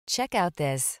Check out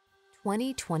this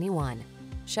 2021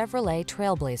 Chevrolet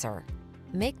Trailblazer.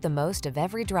 Make the most of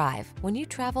every drive when you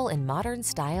travel in modern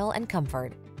style and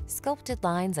comfort. Sculpted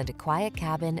lines and a quiet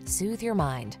cabin soothe your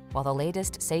mind, while the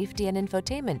latest safety and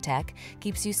infotainment tech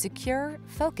keeps you secure,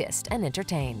 focused, and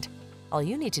entertained. All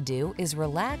you need to do is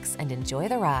relax and enjoy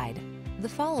the ride. The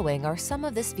following are some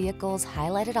of this vehicle's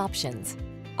highlighted options: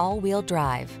 all-wheel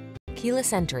drive,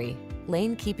 keyless entry,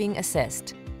 lane keeping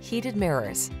assist, heated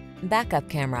mirrors, backup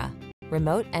camera,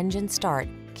 remote engine start,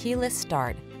 keyless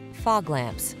start, fog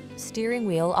lamps, steering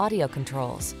wheel audio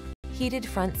controls, heated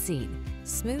front seat.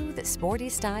 Smooth, sporty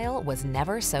style was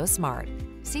never so smart.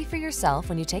 See for yourself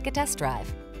when you take a test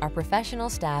drive. Our professional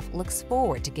staff looks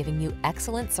forward to giving you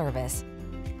excellent service.